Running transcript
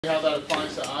How that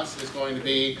applies to us is going to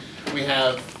be, we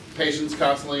have patients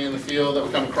constantly in the field that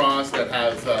we come across that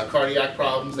have cardiac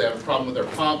problems, they have a problem with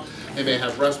their pump, they may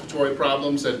have respiratory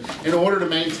problems, and in order to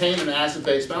maintain an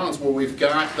acid-base balance where we've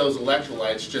got those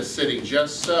electrolytes just sitting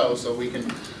just so we can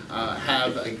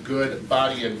have a good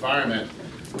body environment,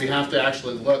 we have to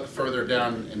actually look further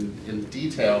down in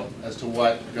detail as to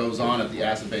what goes on at the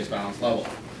acid-base balance level.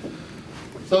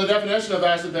 So the definition of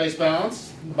acid-base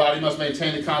balance: the body must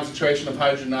maintain a concentration of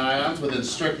hydrogen ions within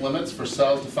strict limits for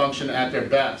cells to function at their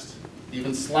best.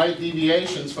 Even slight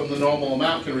deviations from the normal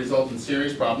amount can result in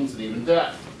serious problems and even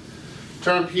death. The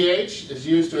term pH is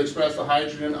used to express the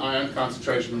hydrogen ion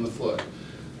concentration in the fluid.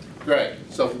 Great.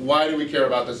 So why do we care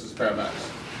about this as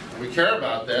paramedics? We care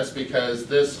about this because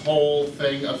this whole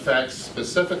thing affects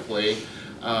specifically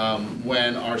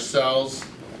when our cells,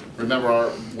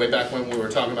 remember way back when we were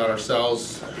talking about our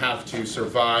cells have to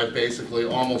survive basically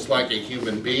almost like a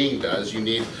human being does. You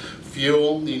need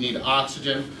fuel, you need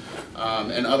oxygen,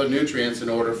 and other nutrients in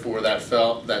order for that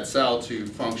cell to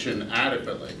function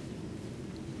adequately.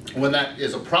 When that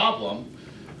is a problem,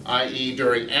 i.e.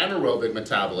 during anaerobic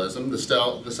metabolism, the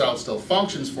cell still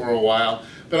functions for a while,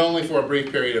 but only for a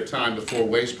brief period of time before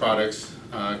waste products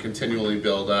continually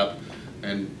build up,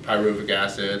 and pyruvic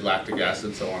acid, lactic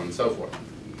acid, so on and so forth.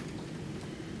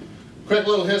 Quick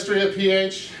little history of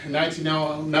pH. In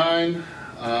 1909,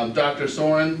 Dr.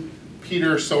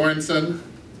 Peter Sorensen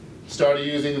started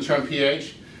using the term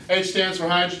pH. H stands for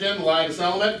hydrogen, the lightest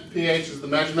element. pH is the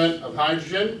measurement of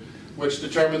hydrogen, which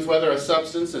determines whether a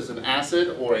substance is an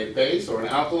acid or a base or an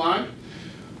alkaline.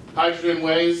 Hydrogen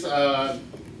weighs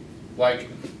like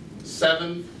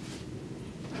 7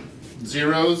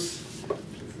 zeros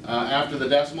after the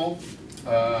decimal.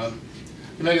 To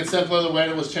make it simpler, the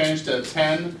weight was changed to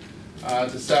 10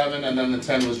 to 7, and then the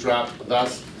 10 was dropped.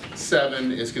 Thus,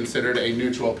 7 is considered a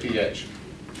neutral pH.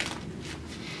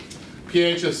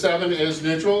 pH of 7 is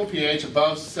neutral. pH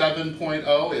above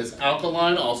 7.0 is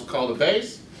alkaline, also called a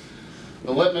base.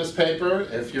 The litmus paper,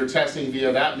 if you're testing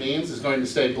via that means, is going to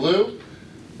stay blue.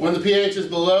 When the pH is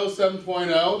below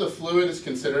 7.0, the fluid is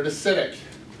considered acidic.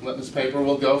 Litmus paper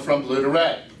will go from blue to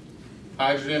red.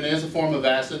 Hydrogen is a form of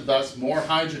acid, thus more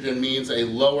hydrogen means a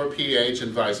lower pH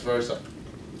and vice versa.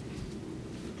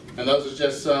 And those are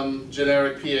just some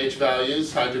generic pH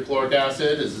values. Hydrochloric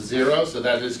acid is 0, so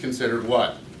that is considered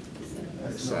what?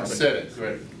 Acidic.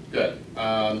 Great. Good.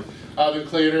 Oven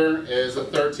cleaner is a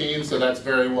 13, so that's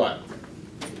very what?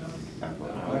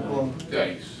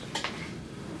 Good.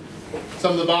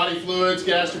 Some of the body fluids,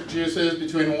 gastric juices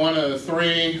between 1 and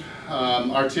 3,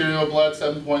 arterial blood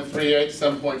 7.38 to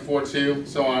 7.42,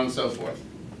 so on and so forth.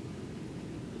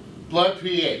 Blood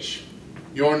pH.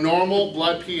 Your normal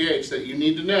blood pH that you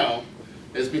need to know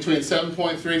is between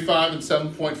 7.35 and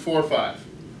 7.45.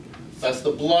 Thus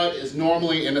the blood is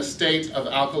normally in a state of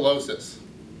alkalosis.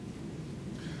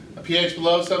 A pH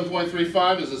below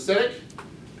 7.35 is acidic,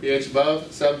 pH above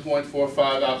 7.45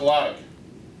 alkalotic.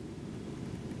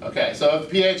 Okay, so if the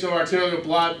pH of arterial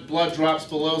blood drops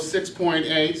below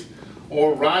 6.8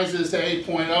 or rises to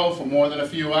 8.0 for more than a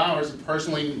few hours, a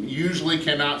person usually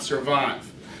cannot survive.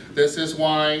 This is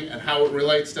why, and how it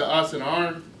relates to us in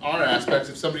our aspects.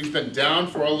 If somebody's been down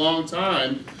for a long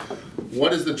time,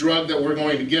 what is the drug that we're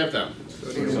going to give them?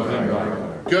 Sodium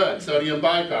bicarb. Good, sodium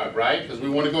bicarb, right? Because we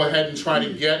want to go ahead and try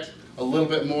to get a little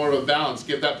bit more of a balance,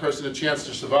 give that person a chance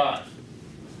to survive.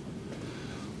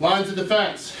 Lines of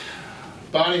defense.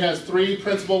 Body has 3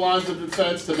 principal lines of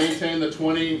defense to maintain the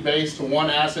 20 base to 1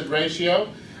 acid ratio,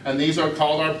 and these are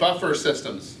called our buffer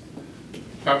systems.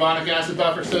 Carbonic acid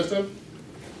buffer system,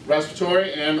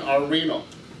 respiratory, and our renal.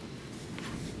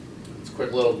 It's a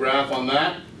quick little graph on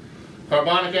that.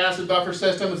 Carbonic acid buffer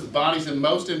system is the body's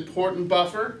most important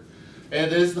buffer.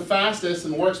 It is the fastest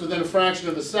and works within a fraction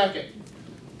of a second.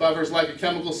 Buffer is like a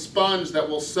chemical sponge that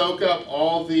will soak up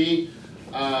all the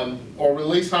or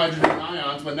release hydrogen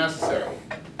ions when necessary.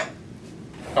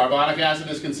 Carbonic acid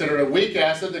is considered a weak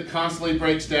acid that constantly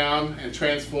breaks down and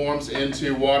transforms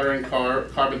into water and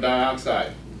carbon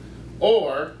dioxide,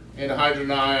 or into hydrogen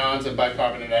ions and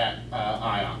bicarbonate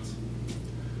ions.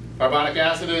 Carbonic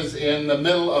acid is in the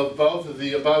middle of both of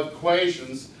the above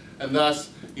equations, and thus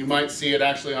you might see it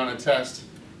actually on a test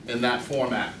in that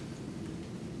format.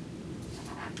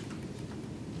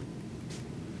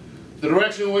 The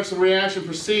direction in which the reaction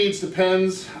proceeds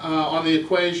depends on the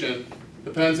equation,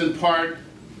 depends in part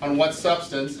on what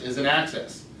substance is in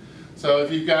excess. So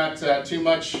if you've got too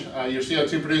much, your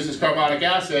CO2 produces carbonic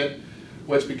acid,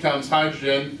 which becomes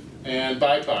hydrogen and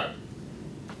bicarb.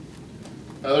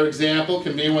 Another example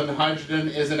can be when the hydrogen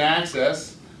is in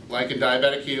excess, like in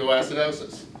diabetic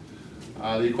ketoacidosis.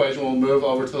 The equation will move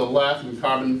over to the left, and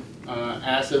carbon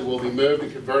acid will be moved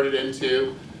and converted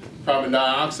into carbon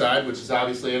dioxide, which is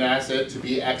obviously an acid, to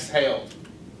be exhaled.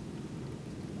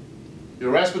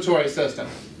 Your respiratory system.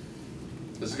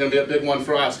 This is going to be a big one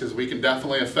for us because we can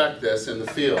definitely affect this in the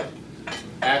field.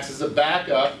 Acts as a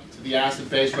backup to the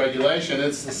acid-base regulation.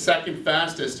 It's the second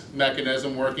fastest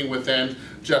mechanism, working within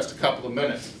just a couple of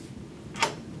minutes.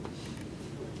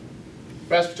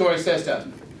 Respiratory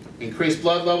system. Increased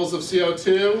blood levels of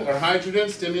CO2 or hydrogen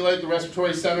stimulate the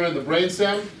respiratory center in the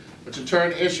brainstem, which in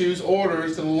turn issues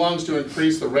orders to the lungs to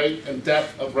increase the rate and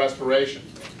depth of respiration.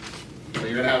 So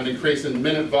you're going to have an increase in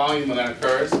minute volume when that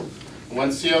occurs. When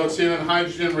CO2 and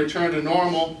hydrogen return to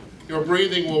normal, your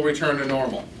breathing will return to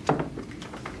normal.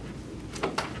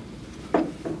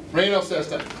 Renal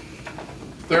system.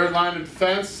 Third line of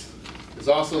defense is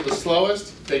also the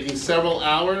slowest, taking several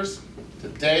hours to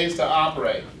days to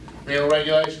operate. Renal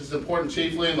regulation is important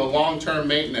chiefly in the long-term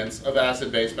maintenance of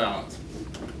acid-base balance.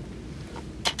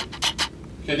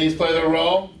 Kidneys play their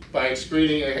role by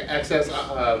excreting excess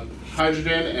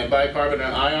hydrogen and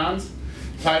bicarbonate ions.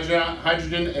 If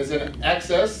hydrogen is in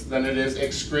excess, then it is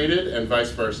excreted, and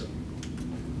vice versa.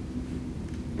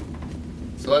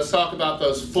 So let's talk about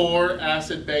those 4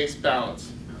 acid-base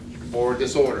balance or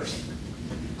disorders.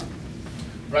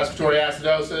 Respiratory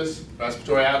acidosis,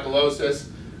 respiratory alkalosis,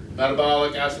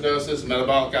 metabolic acidosis,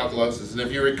 metabolic alkalosis. And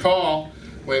if you recall,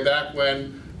 way back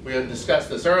when we had discussed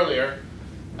this earlier,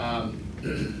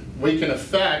 we can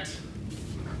affect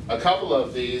a couple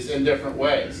of these in different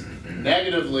ways,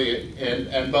 negatively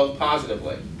and both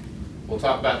positively. We'll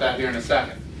talk about that here in a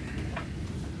second.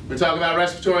 We talk about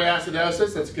respiratory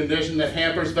acidosis. That's a condition that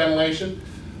hampers ventilation,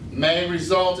 may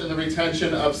result in the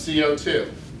retention of CO2.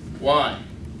 Why?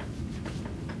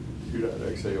 You're not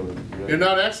exhaling. You're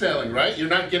not exhaling, right? You're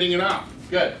not getting it out.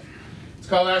 Good. It's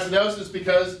called acidosis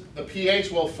because the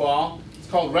pH will fall. It's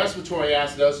called respiratory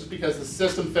acidosis because the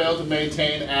system failed to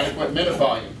maintain adequate minute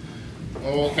volume.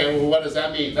 Okay, well, what does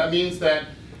that mean? That means that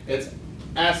it's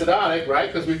acidotic,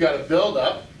 right? Because we've got a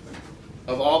buildup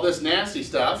of all this nasty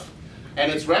stuff. And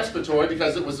it's respiratory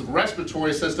because it was the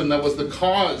respiratory system that was the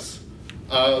cause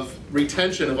of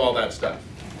retention of all that stuff.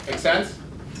 Make sense?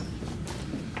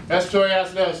 Respiratory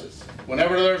acidosis.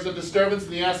 Whenever there's a disturbance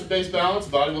in the acid-base balance,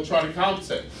 the body will try to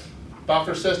compensate.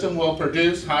 Buffer system will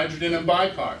produce hydrogen and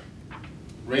bicarb.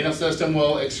 Renal system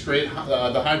will excrete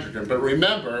the hydrogen. But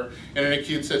remember, in an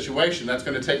acute situation, that's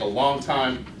going to take a long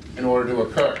time in order to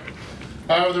occur.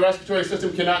 However, the respiratory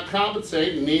system cannot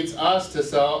compensate and needs us to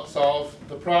solve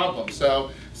the problem.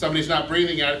 So if somebody's not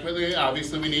breathing adequately,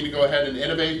 obviously we need to go ahead and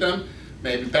intubate them,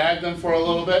 maybe bag them for a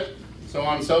little bit, so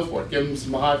on and so forth. Give them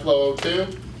some high flow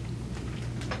O2.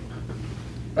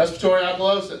 Respiratory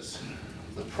alkalosis.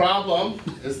 The problem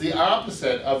is the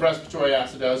opposite of respiratory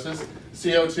acidosis.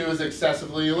 CO2 is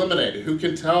excessively eliminated. Who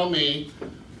can tell me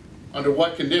under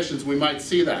what conditions we might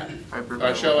see that?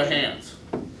 By show of hands.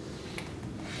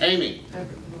 Amy?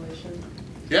 Hyperventilation.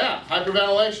 Yeah,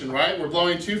 hyperventilation, right? We're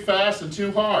blowing too fast and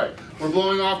too hard. We're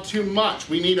blowing off too much.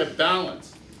 We need a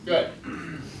balance. Good.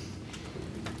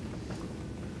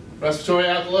 Respiratory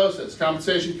alkalosis.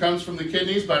 Compensation comes from the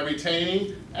kidneys by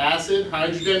retaining acid,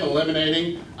 hydrogen,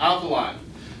 eliminating alkaline.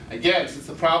 Again, since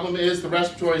the problem is the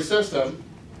respiratory system,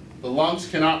 the lungs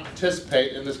cannot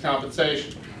participate in this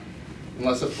compensation,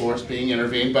 unless, of course, being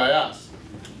intervened by us.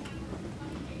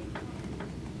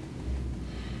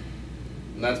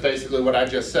 And that's basically what I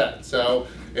just said. So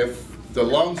if the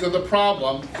lungs are the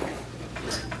problem,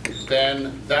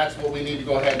 then that's what we need to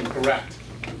go ahead and correct.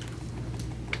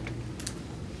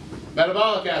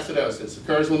 Metabolic acidosis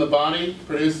occurs when the body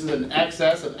produces an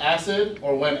excess of acid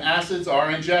or when acids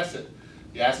are ingested.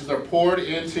 The acids are poured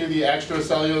into the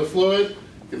extracellular fluid,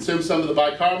 consume some of the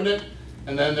bicarbonate,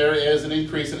 and then there is an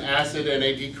increase in acid and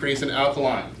a decrease in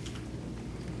alkaline.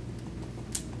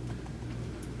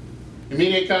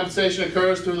 Immediate compensation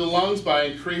occurs through the lungs by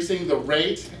increasing the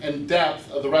rate and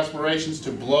depth of the respirations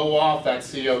to blow off that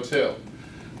CO2.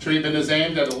 Treatment is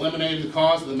aimed at eliminating the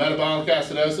cause of the metabolic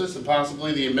acidosis and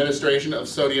possibly the administration of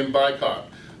sodium bicarb.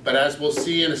 But as we'll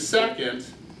see in a second,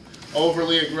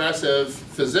 overly aggressive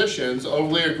physicians,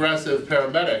 overly aggressive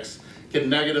paramedics can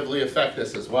negatively affect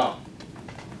this as well.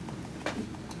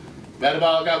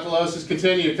 Metabolic alkalosis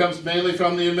continued. It comes mainly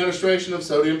from the administration of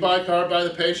sodium bicarb by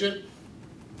the patient,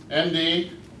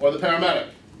 MD, or the paramedic.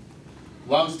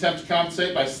 Lungs attempt to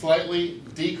compensate by slightly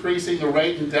decreasing the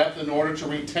rate and depth in order to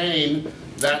retain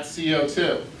that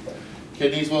CO2.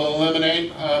 Kidneys will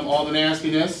eliminate all the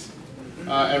nastiness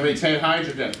and retain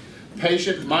hydrogen.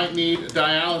 Patient might need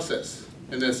dialysis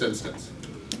in this instance.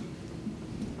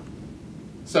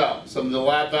 So, some of the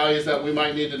lab values that we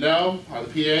might need to know are the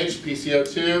pH,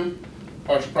 PCO2,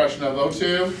 partial pressure of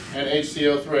O2, and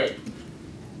HCO3.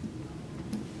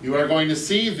 You are going to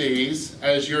see these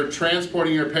as you're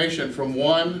transporting your patient from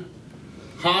one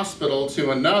hospital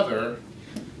to another.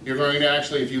 You're going to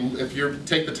actually, if you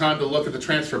take the time to look at the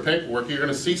transfer paperwork, you're going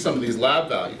to see some of these lab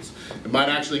values. It might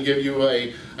actually give you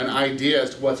an idea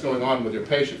as to what's going on with your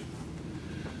patient.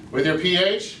 With your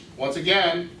pH, once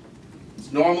again,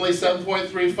 it's normally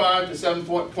 7.35 to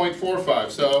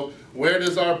 7.45. So where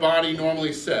does our body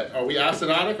normally sit? Are we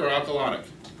acidotic or alkalonic?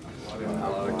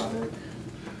 Alkalonic.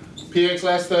 pH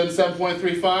less than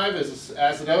 7.35 is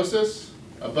acidosis.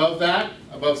 Above that,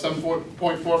 above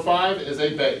 7.45 is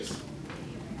a base.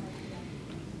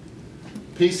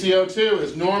 PCO2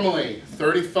 is normally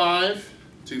 35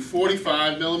 to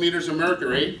 45 millimeters of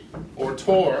mercury, or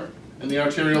torr, in the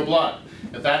arterial blood.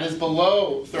 If that is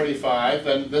below 35,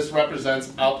 then this represents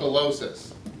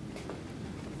alkalosis.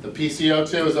 The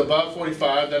PCO2 is above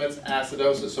 45, then it's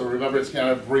acidosis. So remember, it's kind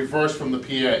of reversed from the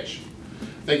pH.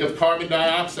 Think of carbon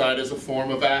dioxide as a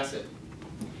form of acid.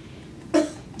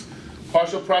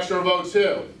 Partial pressure of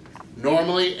O2,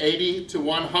 normally 80 to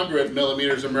 100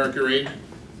 millimeters of mercury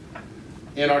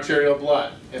in arterial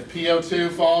blood. If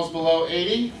PO2 falls below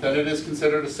 80, then it is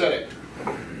considered acidic.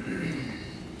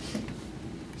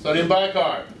 Sodium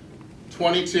bicarb,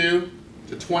 22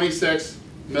 to 26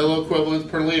 milliequivalents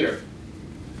per liter.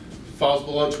 Falls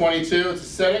below 22, it's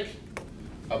acidic.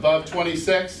 Above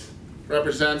 26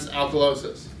 represents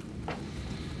alkalosis.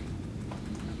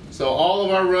 So all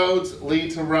of our roads lead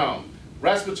to Rome.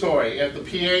 Respiratory, if the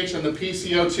pH and the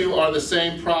PCO2 are the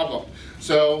same problem.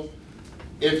 So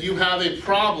if you have a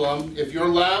problem, if your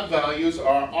lab values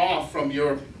are off from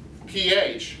your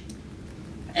pH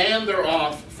and they're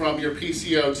off from your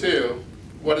PCO2,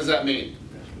 what does that mean?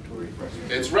 Respiratory.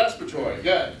 It's respiratory,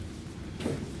 good.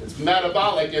 It's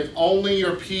metabolic if only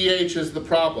your pH is the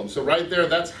problem. So right there,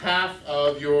 that's half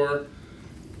of your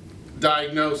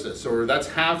diagnosis, or that's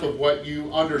half of what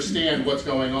you understand what's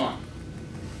going on.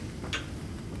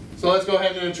 So let's go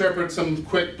ahead and interpret some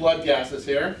quick blood gases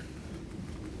here.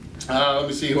 Let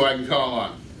me see who I can call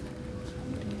on.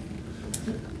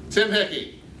 Tim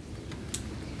Hickey.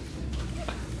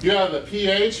 You have a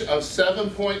pH of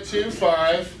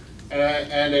 7.25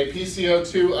 and a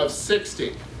PCO2 of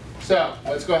 60. So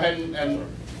let's go ahead and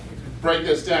break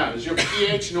this down. Is your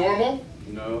pH normal?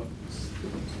 No.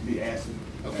 Be acid.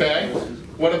 Okay.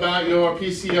 What about your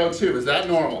PCO2? Is that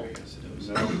normal?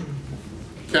 No.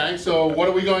 Okay, so what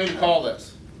are we going to call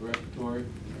this? Respiratory.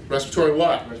 Respiratory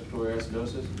what? Respiratory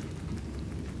acidosis.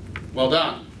 Well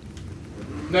done.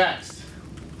 Next.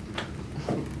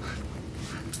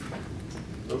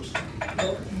 Oops.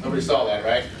 Nobody saw that,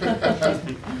 right?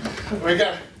 We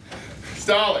got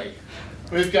Stolly.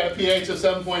 We've got a pH of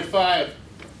 7.5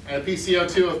 and a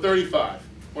PCO2 of 35.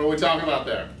 What are we talking about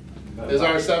there? Is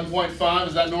our 7.5,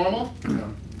 is that normal?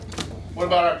 No. What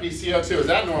about our PCO2? Is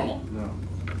that normal? No.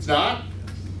 It's not?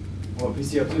 Well,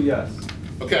 PCO2, yes.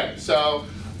 Okay, so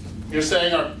you're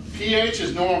saying our pH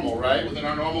is normal, right? Within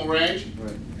our normal range?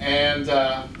 Right. And,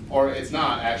 or it's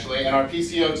not actually, and our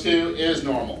PCO2 is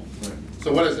normal. Right.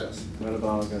 So what is this?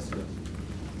 Metabolic acidosis.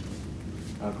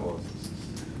 Alkalosis.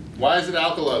 Why is it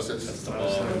alkalosis?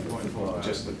 7.4.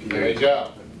 Just the pH. There you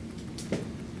go.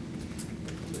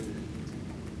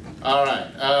 All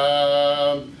right.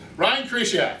 Ryan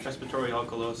Krishak. Respiratory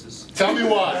alkalosis. Tell me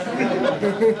why.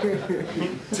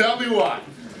 Tell me why.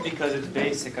 Because it's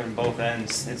basic on both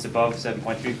ends. It's above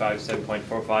 7.35,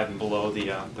 7.45, and below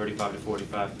the 35 to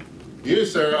 45. You,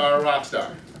 sir, are a rock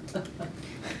star.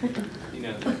 You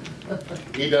know.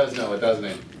 He does know it, doesn't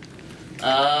he?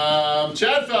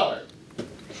 Chad Feller.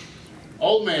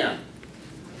 Old man.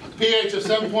 pH of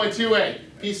 7.28.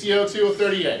 PCO2 of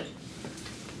 38.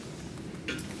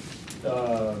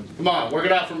 Come on, work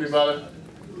it out for me, brother.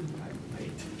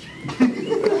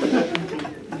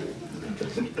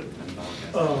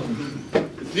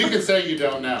 You can say you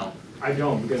don't know. I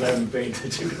don't, because I haven't paid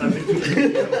attention.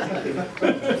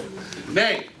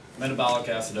 Nate, Metabolic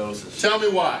acidosis, tell me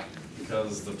why.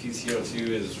 because the PCO2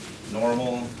 is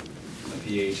normal, and the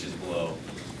pH is below.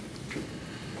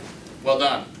 Well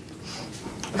done.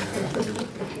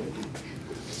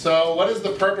 So what is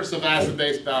the purpose of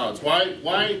acid-base balance? Why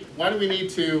do we need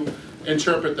to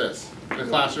interpret this in a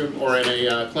classroom or in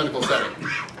a clinical setting?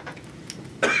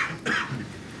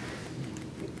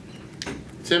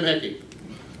 Tim Hickey.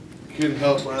 Can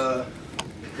help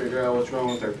figure out what's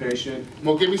wrong with our patient.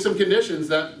 Well, give me some conditions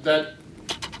that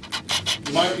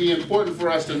might be important for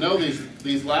us to know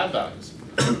these lab values.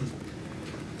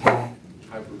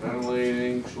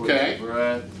 Hyperventilating, shortness Okay. of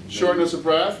breath. Shortness of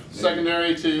breath,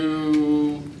 secondary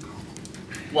to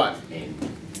what?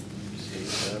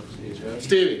 CHF.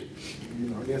 Stevie? You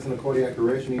know, I guess in a cardiac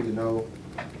arrest, you need to know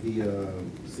the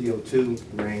CO2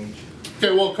 range.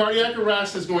 Okay, well, cardiac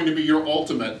arrest is going to be your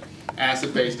ultimate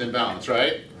acid-based imbalance,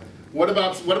 right? What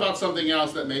about something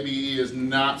else that maybe is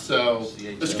not so?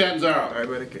 Mr. Catanzaro.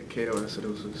 Diabetic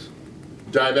ketoacidosis.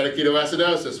 Diabetic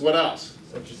ketoacidosis. What else?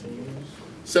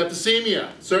 Septicemia,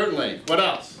 certainly. What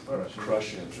else?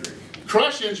 Crush injury.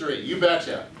 Crush injury, you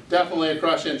betcha. Definitely a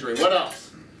crush injury. What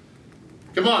else?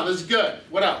 Come on, this is good.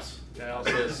 What else?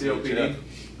 COPD.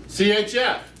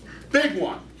 CHF. Big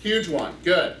one. Huge one.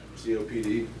 Good.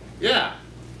 COPD. Yeah.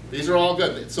 These are all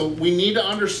good. So we need to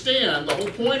understand the whole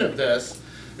point of this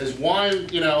is why,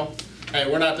 you know, hey,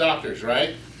 we're not doctors,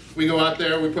 right? We go out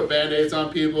there, we put Band-Aids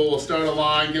on people, we'll start a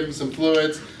line, give them some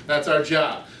fluids. That's our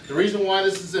job. The reason why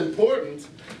this is important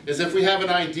is if we have an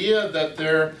idea that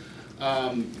their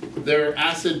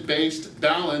acid-based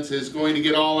balance is going to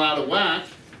get all out of whack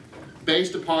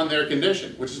based upon their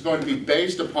condition, which is going to be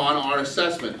based upon our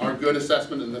assessment, our good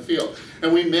assessment in the field.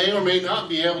 And we may or may not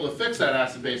be able to fix that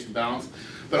acid-based imbalance,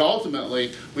 but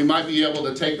ultimately, we might be able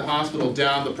to take the hospital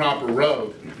down the proper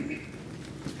road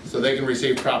so they can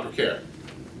receive proper care.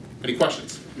 Any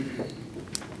questions?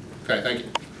 Okay, thank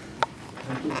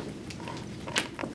you.